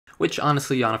which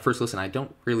honestly, on a first listen, I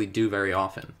don't really do very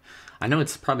often. I know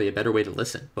it's probably a better way to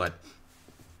listen, but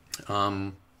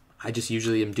I just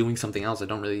usually am doing something else. I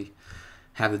don't really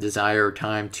have the desire or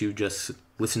time to just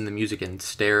listen to the music and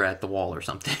stare at the wall or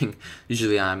something.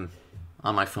 Usually I'm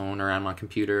on my phone or on my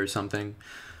computer or something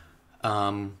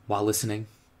while listening.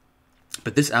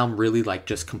 But this album really like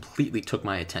just completely took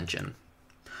my attention.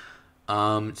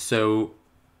 So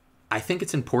I think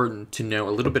it's important to know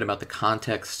a little bit about the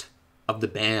context of the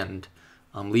band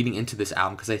leading into this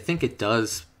album, because I think it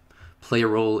does play a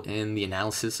role in the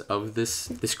analysis of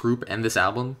this group and this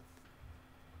album.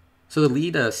 So the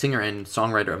lead singer and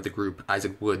songwriter of the group,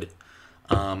 Isaac Wood,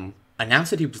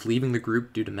 announced that he was leaving the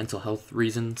group due to mental health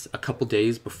reasons a couple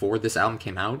days before this album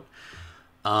came out,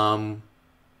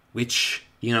 which,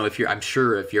 you know, I'm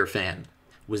sure if you're a fan,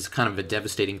 was kind of a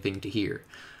devastating thing to hear,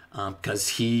 because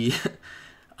he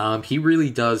really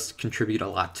does contribute a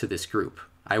lot to this group.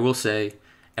 I will say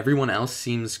everyone else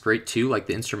seems great too. Like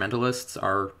the instrumentalists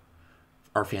are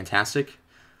fantastic,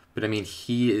 but I mean,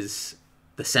 he is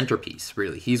the centerpiece,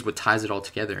 really. He's what ties it all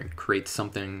together and creates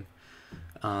something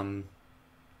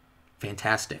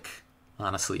fantastic,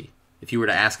 honestly. If you were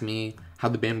to ask me how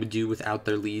the band would do without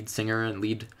their lead singer and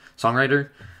lead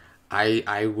songwriter,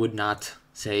 I would not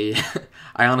say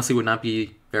I honestly would not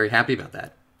be very happy about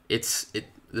that.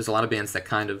 There's a lot of bands that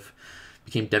kind of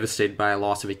became devastated by a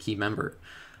loss of a key member.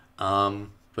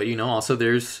 But you know, also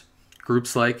there's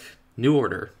groups like New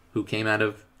Order, who came out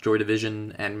of Joy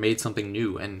Division and made something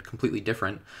new and completely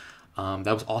different.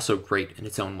 That was also great in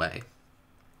its own way.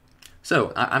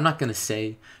 So I'm not going to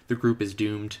say the group is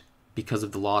doomed because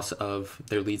of the loss of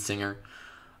their lead singer,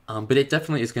 but it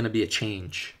definitely is going to be a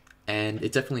change, and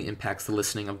it definitely impacts the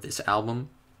listening of this album.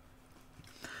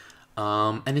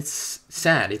 And it's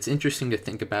sad. It's interesting to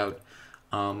think about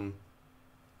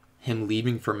him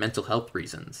leaving for mental health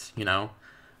reasons, you know?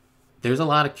 There's a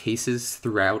lot of cases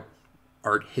throughout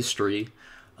art history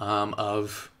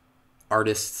of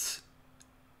artists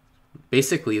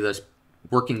basically just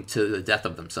working to the death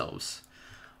of themselves.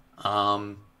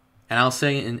 And I'll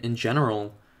say in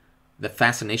general, the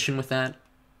fascination with that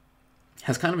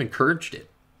has kind of encouraged it,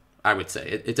 I would say.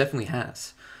 It definitely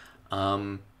has.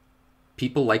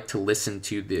 People like to listen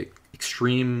to the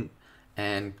extreme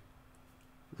and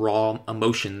raw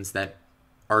emotions that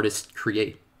artists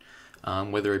create,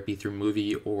 whether it be through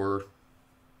movie or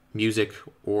music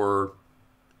or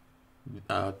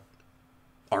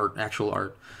actual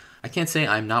art. I can't say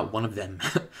I'm not one of them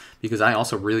because I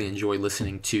also really enjoy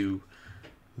listening to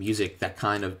music that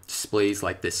kind of displays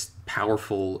like this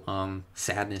powerful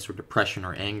sadness or depression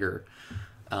or anger.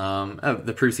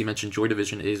 The previously mentioned Joy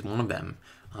Division is one of them,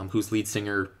 whose lead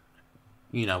singer,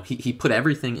 you know, he put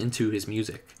everything into his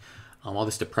music, all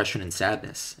this depression and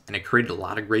sadness, and it created a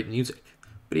lot of great music,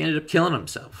 but he ended up killing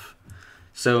himself.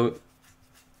 So,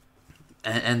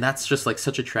 and that's just like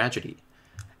such a tragedy.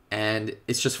 And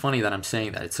it's just funny that I'm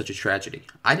saying that it's such a tragedy.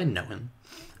 I didn't know him.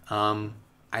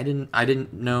 I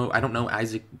don't know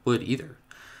Isaac Wood either.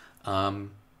 I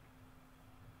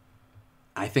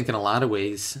think in a lot of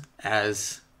ways,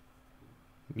 as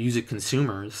music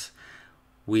consumers,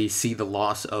 we see the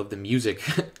loss of the music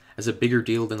as a bigger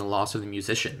deal than the loss of the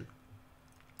musician,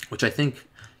 which I think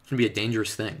can be a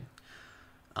dangerous thing.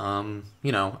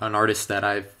 You know, an artist that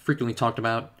I've frequently talked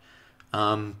about,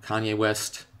 Kanye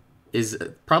West, is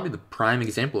probably the prime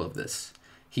example of this.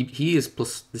 He has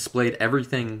displayed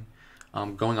everything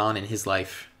going on in his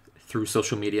life through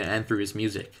social media and through his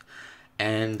music.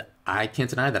 And I can't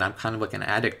deny that I'm kind of like an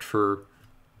addict for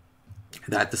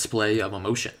that display of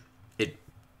emotion. It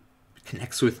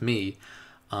connects with me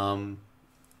in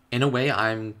a way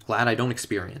I'm glad I don't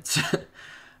experience.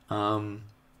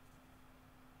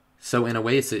 So in a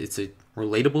way, it's a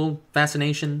relatable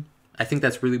fascination. I think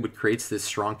that's really what creates this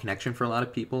strong connection for a lot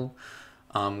of people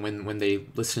when they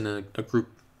listen to a group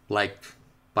like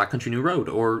Black Country New Road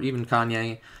or even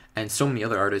Kanye and so many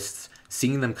other artists.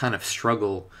 Seeing them kind of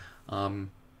struggle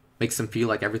makes them feel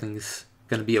like everything's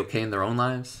going to be okay in their own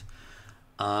lives.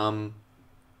 And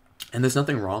there's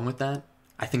nothing wrong with that.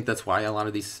 I think that's why a lot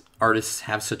of these artists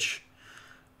have such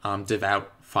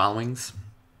devout followings.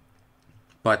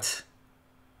 But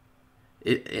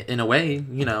in a way,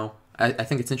 you know, I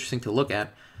think it's interesting to look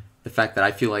at the fact that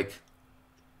I feel like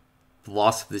the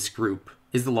loss of this group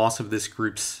is the loss of this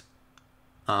group's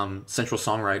central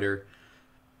songwriter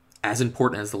as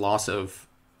important as the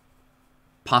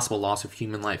possible loss of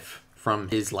human life from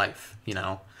his life, you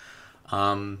know.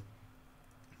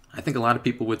 I think a lot of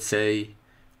people would say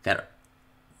that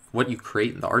what you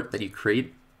create and the art that you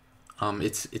create,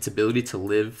 its ability to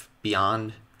live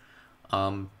beyond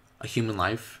a human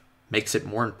life makes it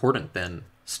more important than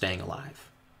staying alive.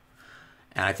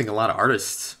 And I think a lot of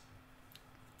artists,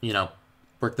 you know,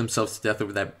 work themselves to death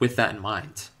with that in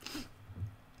mind,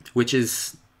 which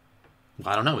is,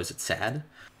 I don't know, is it sad?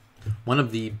 One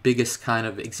of the biggest kind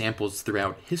of examples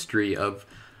throughout history of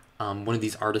one of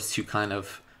these artists who kind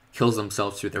of kills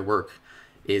themselves through their work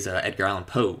is Edgar Allan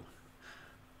Poe,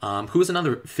 who is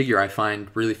another figure I find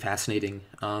really fascinating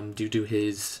due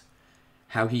to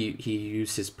how he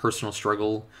used his personal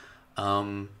struggle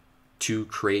to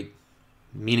create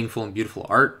meaningful and beautiful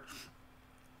art.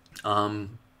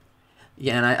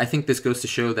 Yeah, and I think this goes to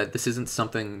show that this isn't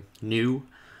something new,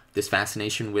 this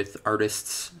fascination with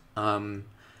artists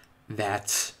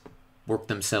that work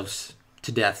themselves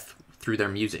to death through their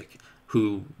music,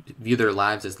 who view their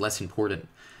lives as less important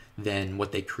than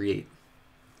what they create.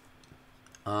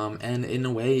 And in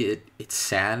a way, it's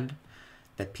sad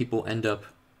that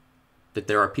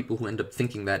there are people who end up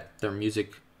thinking that their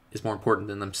music is more important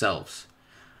than themselves.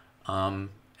 And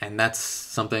that's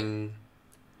something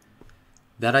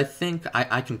that I think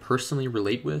I can personally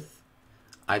relate with.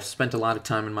 I've spent a lot of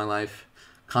time in my life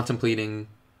contemplating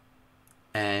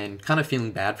and kind of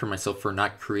feeling bad for myself for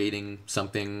not creating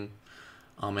something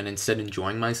and instead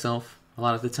enjoying myself a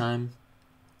lot of the time.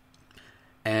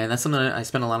 And that's something that I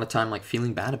spend a lot of time like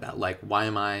feeling bad about. Like, why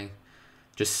am I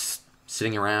just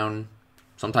sitting around,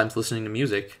 sometimes listening to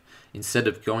music, instead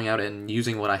of going out and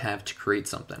using what I have to create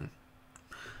something?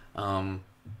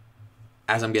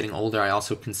 As I'm getting older, I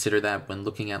also consider that when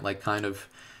looking at like kind of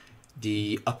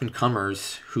the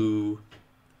up-and-comers who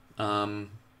are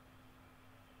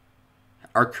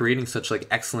creating such like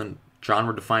excellent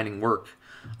genre-defining work,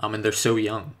 and they're so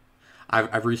young.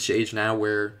 I've reached the age now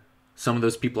where some of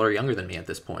those people are younger than me at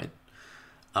this point.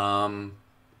 And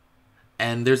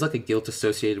there's like a guilt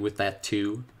associated with that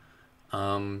too.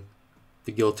 The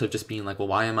guilt of just being like, well,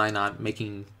 why am I not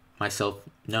making myself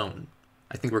known?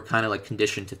 I think we're kind of like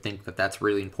conditioned to think that that's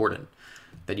really important,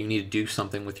 that you need to do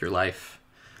something with your life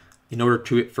in order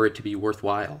for it to be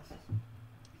worthwhile.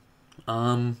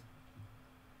 And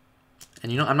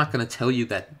you know, I'm not going to tell you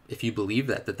that if you believe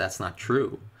that's not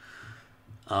true,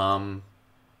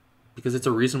 because it's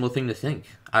a reasonable thing to think.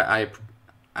 I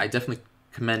definitely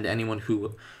commend anyone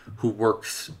who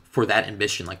works for that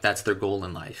ambition, like that's their goal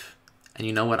in life. And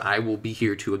you know what? I will be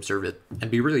here to observe it and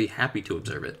be really happy to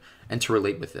observe it and to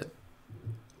relate with it.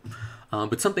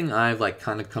 But something I've like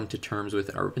kind of come to terms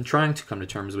with, or been trying to come to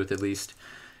terms with at least,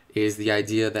 is the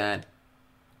idea that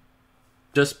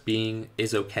just being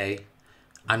is okay.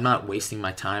 I'm not wasting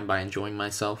my time by enjoying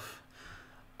myself.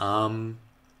 And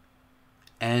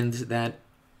that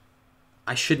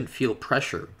I shouldn't feel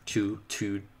pressure to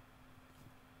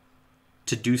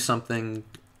do something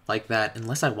like that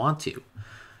unless I want to.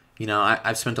 You know,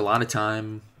 I've spent a lot of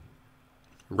time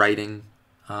writing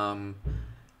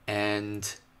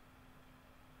and,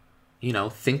 you know,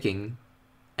 thinking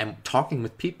and talking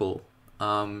with people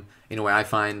in a way I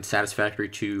find satisfactory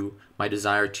to my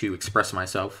desire to express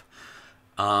myself.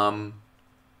 And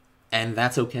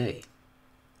that's okay.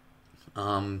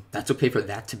 That's okay for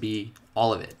that to be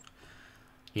all of it.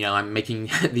 You know, I'm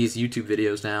making these YouTube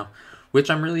videos now,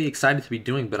 which I'm really excited to be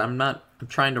doing, but I'm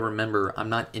trying to remember, I'm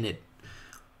not in it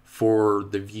for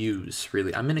the views,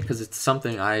 really. I'm in it because it's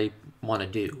something I want to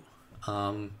do.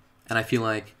 And I feel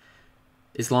like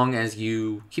as long as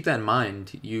you keep that in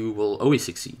mind, you will always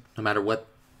succeed, no matter what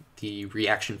the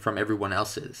reaction from everyone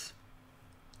else is.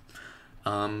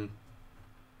 And,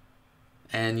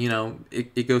 you know,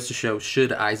 it goes to show,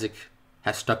 should Isaac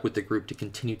have stuck with the group to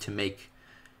continue to make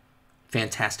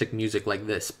fantastic music like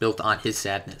this, built on his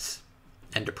sadness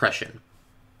and depression?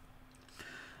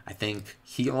 I think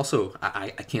he also, I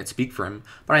can't speak for him,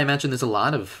 but I imagine there's a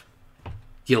lot of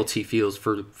guilt he feels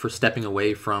for stepping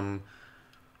away from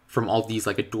all these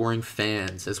like adoring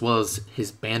fans as well as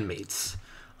his bandmates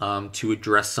to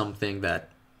address something that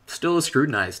still is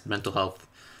scrutinized, mental health.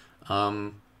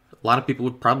 A lot of people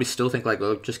would probably still think like,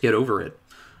 oh, just get over it.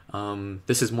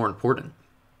 This is more important,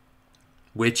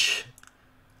 which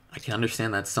I can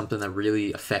understand that's something that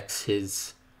really affects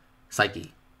his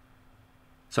psyche.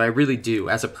 So I really do.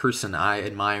 As a person, I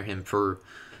admire him for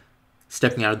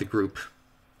stepping out of the group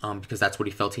because that's what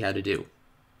he felt he had to do.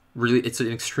 Really, it's an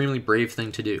extremely brave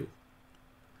thing to do.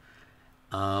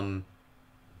 And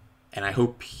I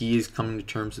hope he is coming to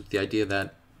terms with the idea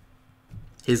that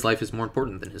his life is more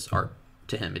important than his art.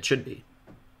 To him, it should be.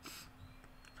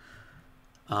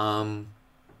 And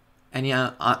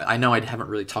yeah, I know I haven't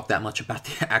really talked that much about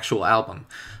the actual album,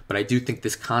 but I do think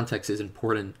this context is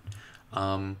important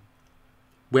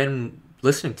when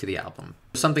listening to the album.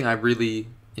 Something I really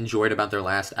enjoyed about their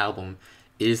last album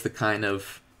is the kind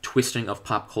of twisting of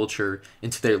pop culture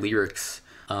into their lyrics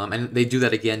And they do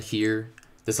that again here.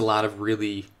 There's a lot of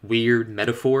really weird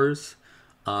metaphors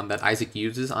that Isaac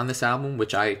uses on this album,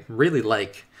 which I really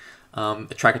like.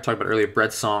 The track I talked about earlier,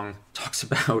 Bread Song, talks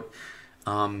about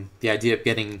the idea of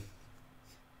getting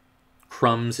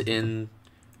crumbs in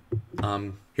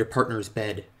your partner's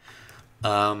bed,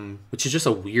 which is just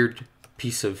a weird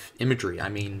piece of imagery. I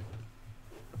mean,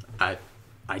 I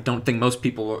don't think most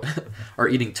people are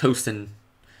eating toast in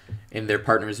their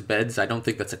partner's beds. I don't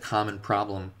think that's a common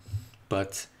problem,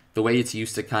 but the way it's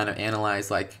used to kind of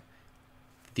analyze like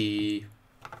the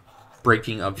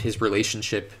breaking of his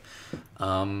relationship,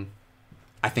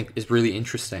 I think is really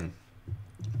interesting.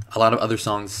 A lot of other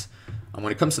songs,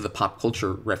 when it comes to the pop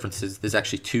culture references, there's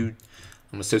actually two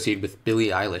associated with Billie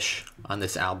Eilish on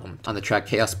this album. On the track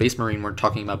Chaos Space Marine, we're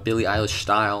talking about Billie Eilish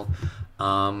style.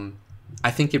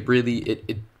 I think it really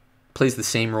it plays the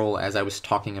same role as I was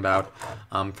talking about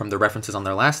from the references on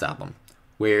their last album,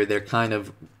 where they're kind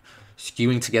of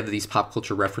skewing together these pop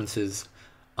culture references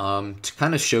to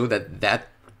kind of show that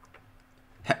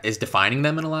is defining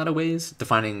them in a lot of ways,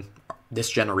 defining this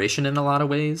generation in a lot of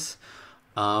ways,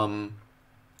 kind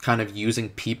of using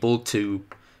people to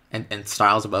and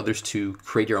styles of others to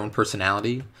create your own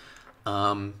personality,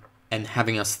 and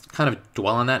having us kind of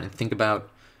dwell on that and think about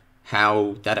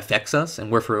how that affects us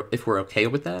and if we're okay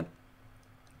with that.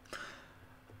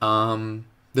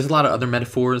 There's a lot of other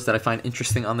metaphors that I find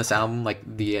interesting on this album, like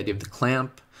the idea of the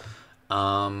clamp,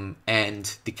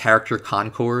 and the character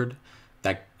Concord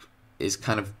that is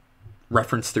kind of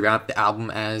referenced throughout the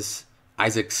album as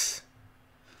Isaac's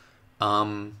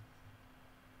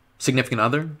significant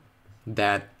other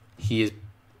that he is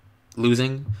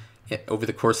losing over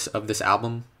the course of this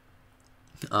album.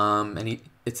 And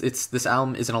this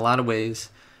album is in a lot of ways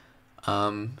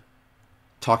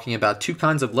talking about two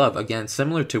kinds of love, again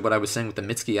similar to what I was saying with the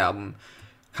Mitski album,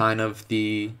 kind of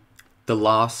the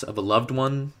loss of a loved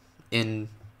one in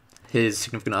his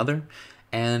significant other,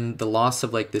 and the loss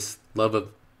of like this love of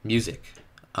music,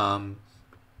 and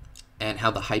how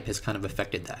the hype has kind of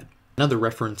affected that. Another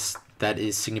reference that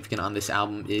is significant on this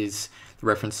album is the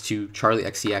reference to Charli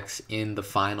XCX in the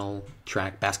final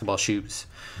track Basketball Shoes,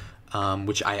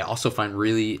 which I also find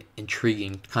really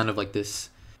intriguing, kind of like this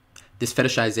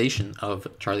fetishization of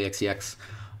Charli XCX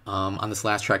on this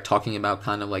last track, talking about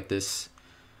kind of like this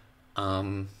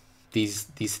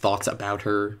these thoughts about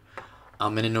her,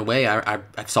 and in a way I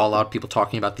saw a lot of people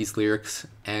talking about these lyrics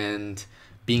and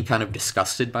being kind of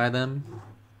disgusted by them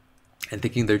and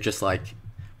thinking they're just like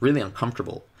really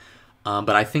uncomfortable, but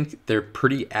I think they're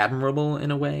pretty admirable in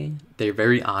a way. They're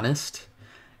very honest,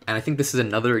 and I think this is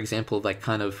another example of like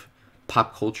kind of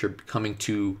pop culture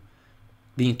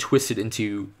being twisted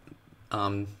into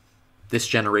this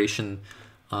generation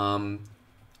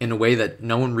in a way that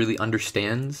no one really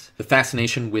understands. The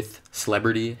fascination with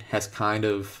celebrity has kind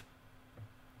of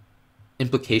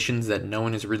implications that no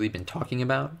one has really been talking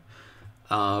about.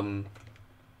 And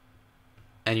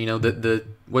you know,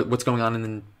 what's going on in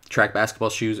the track Basketball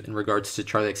Shoes in regards to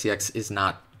Charli XCX is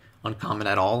not uncommon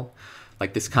at all.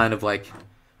 Like this kind of like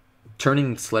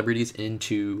turning celebrities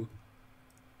into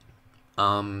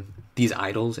these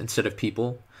idols instead of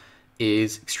people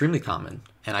is extremely common,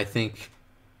 and I think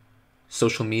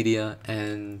social media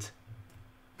and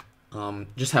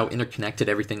just how interconnected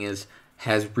everything is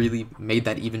has really made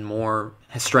that even more,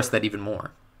 has stressed that even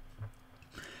more.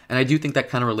 And I do think that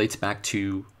kind of relates back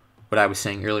to what I was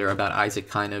saying earlier about Isaac,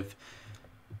 kind of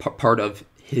part of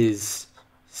his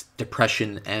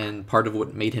depression and part of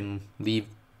what made him leave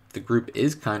the group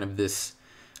is kind of this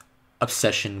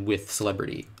obsession with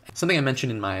celebrity. Something I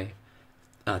mentioned in my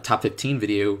top 15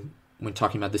 video when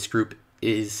talking about this group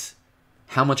is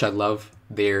how much I love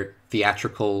their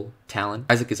theatrical talent.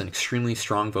 Isaac is an extremely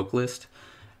strong vocalist,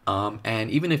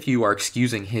 and even if you are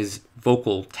excusing his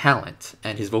vocal talent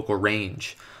and his vocal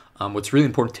range, what's really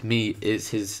important to me is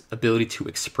his ability to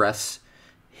express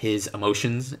his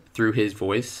emotions through his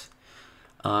voice.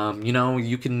 You know,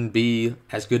 you can be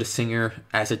as good a singer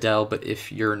as Adele, but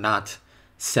if you're not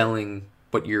selling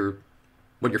what you're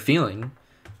feeling,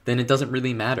 then it doesn't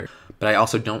really matter. But I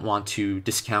also don't want to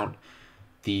discount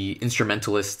the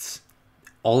instrumentalists.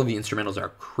 All of the instrumentals are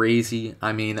crazy.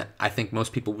 I mean, I think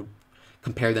most people would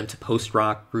compare them to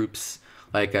post-rock groups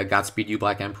like Godspeed You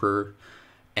Black Emperor,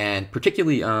 and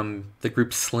particularly the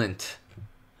group Slint,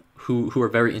 who are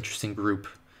a very interesting group.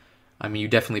 I mean, you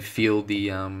definitely feel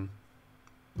the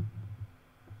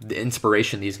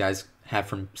inspiration these guys have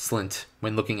from Slint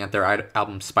when looking at their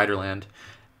album Spiderland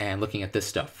and looking at this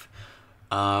stuff.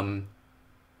 But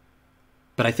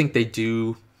I think they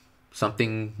do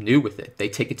something new with it. They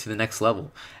take it to the next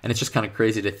level. And it's just kind of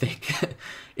crazy to think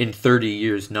in 30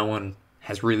 years no one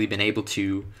has really been able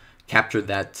to capture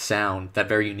that sound, that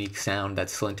very unique sound that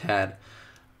Slint had,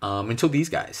 until these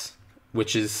guys,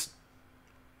 which is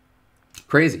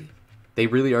crazy. They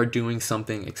really are doing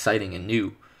something exciting and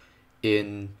new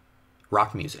in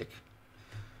rock music.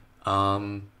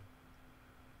 And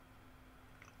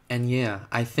yeah,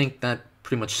 I think that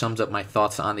pretty much sums up my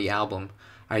thoughts on the album.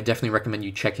 I definitely recommend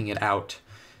you checking it out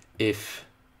if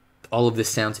all of this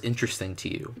sounds interesting to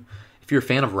you. If you're a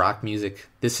fan of rock music,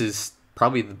 this is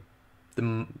probably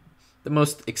the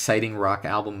most exciting rock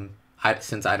album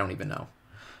since I don't even know.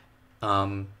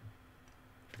 On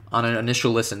an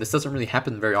initial listen, this doesn't really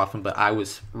happen very often, but I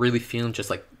was really feeling just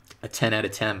like a 10 out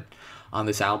of 10 on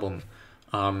this album.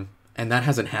 And that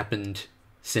hasn't happened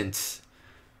since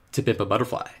To Pimp a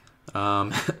Butterfly.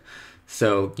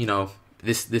 So, you know,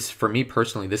 this for me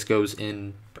personally, this goes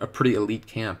in a pretty elite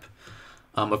camp.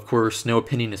 Of course, no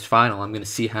opinion is final. I'm going to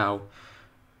see how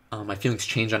my feelings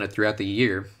change on it throughout the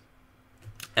year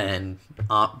and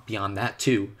beyond that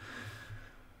too.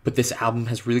 But this album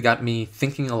has really got me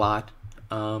thinking a lot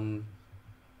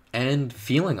and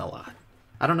feeling a lot.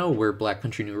 I don't know where Black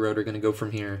Country New Road are going to go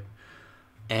from here.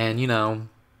 And, you know,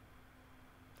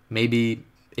 maybe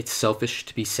it's selfish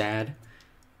to be sad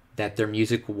that their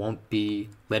music won't be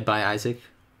led by Isaac.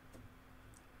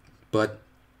 But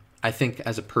I think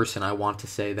as a person, I want to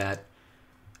say that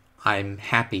I'm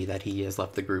happy that he has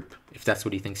left the group, if that's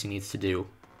what he thinks he needs to do,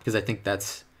 because I think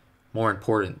that's more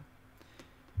important.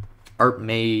 Art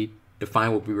may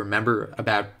define what we remember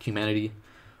about humanity,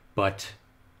 but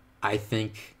I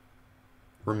think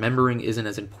remembering isn't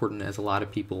as important as a lot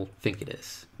of people think it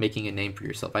is. Making a name for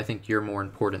yourself. I think you're more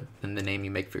important than the name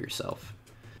you make for yourself.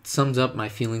 It sums up my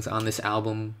feelings on this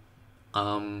album.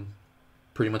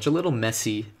 Pretty much a little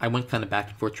messy. I went kind of back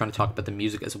and forth trying to talk about the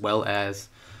music as well as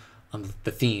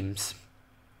the themes.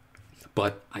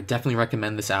 But I definitely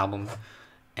recommend this album.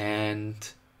 And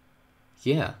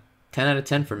yeah, 10 out of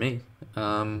 10 for me.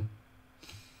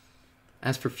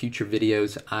 As for future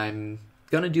videos, I'm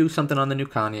going to do something on the new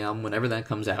Kanye album whenever that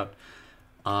comes out.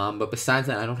 But besides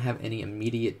that, I don't have any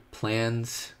immediate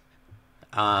plans.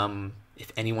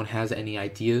 If anyone has any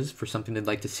ideas for something they'd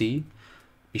like to see,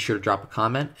 be sure to drop a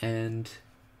comment, and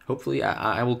hopefully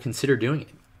I will consider doing it.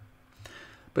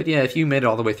 But yeah, if you made it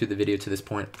all the way through the video to this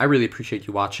point, I really appreciate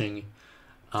you watching.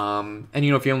 And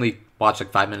you know, if you only watch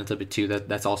like 5 minutes of it too,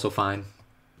 that's also fine.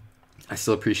 I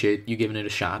still appreciate you giving it a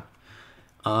shot.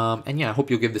 And yeah, I hope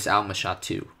you'll give this album a shot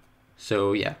too.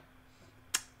 So yeah.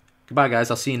 Goodbye guys,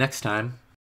 I'll see you next time.